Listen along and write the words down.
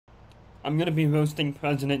I'm gonna be roasting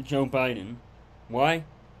President Joe Biden. Why?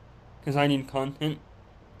 Because I need content.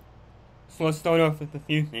 So let's start off with a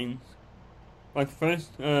few things. Like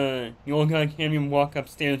first, the old guy can't even walk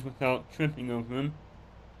upstairs without tripping over him.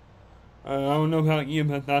 I don't know about you,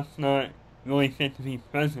 but that's not really fit to be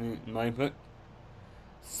president in my book.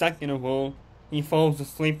 Second of all, he falls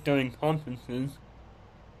asleep during conferences.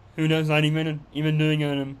 Who does that even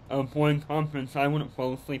during a boring conference? I wouldn't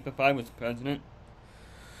fall asleep if I was president.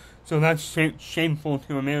 So that's shameful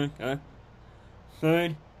to America.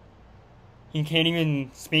 Third, he can't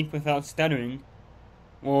even speak without stuttering.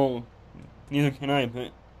 Well, neither can I,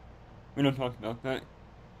 but we don't talk about that.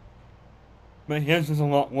 But his is a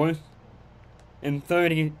lot worse. And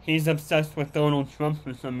third, he's obsessed with Donald Trump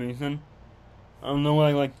for some reason. I don't know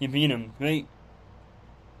why, like, you beat him. Great.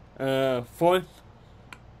 Fourth,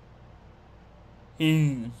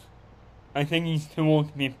 I think he's too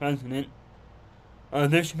old to be president.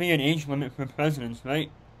 There should be an age limit for presidents, right?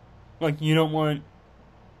 Like, you don't want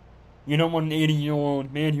an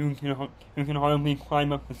 80-year-old man who can hardly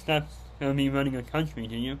climb up the steps to be running a country,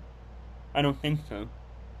 do you? I don't think so.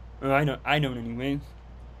 Or I don't anyways.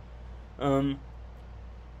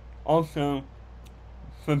 Also,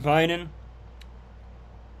 for Biden,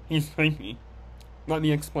 he's creepy. Let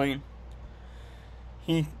me explain.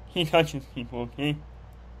 He touches people, okay?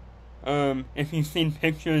 If you've seen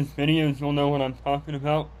pictures, videos, you'll know what I'm talking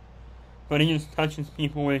about. But he just touches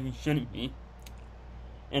people where he shouldn't be.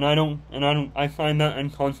 And I find that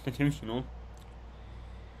unconstitutional.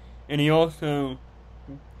 And he also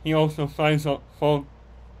falls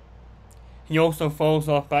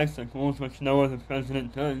off bicycles, which no other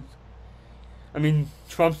president does. I mean,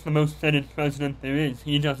 Trump's the most fitted president there is.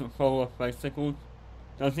 He doesn't fall off bicycles,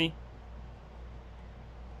 does he?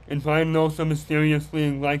 And Biden also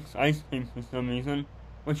mysteriously likes ice cream for some reason,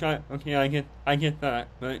 which I get that,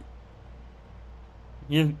 but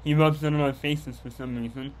he rubs it on our faces for some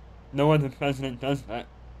reason. No other president does that.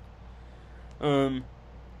 And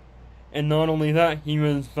not only that, he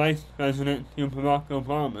was vice president to Barack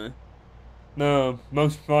Obama, the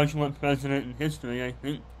most fraudulent president in history, I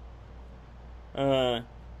think.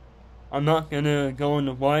 I'm not gonna go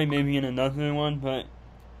into why, maybe in another one, but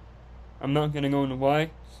I'm not gonna go into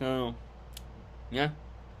why, so, yeah.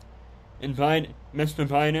 And Mr.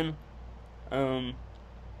 Biden,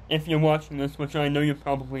 if you're watching this, which I know you're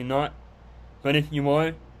probably not, but if you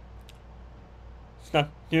are,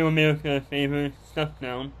 do America a favor, step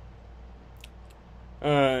down.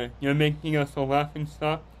 You're making us a laughing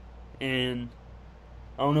stock, and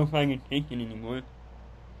I don't know if I can take it anymore.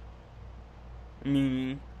 I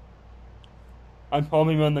mean, I'd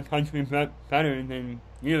probably run the country better than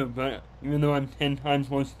you, but even though I'm 10 times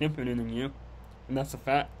more stupider than you, and that's a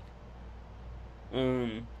fact.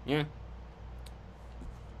 Yeah.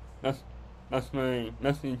 That's my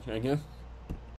message, I guess.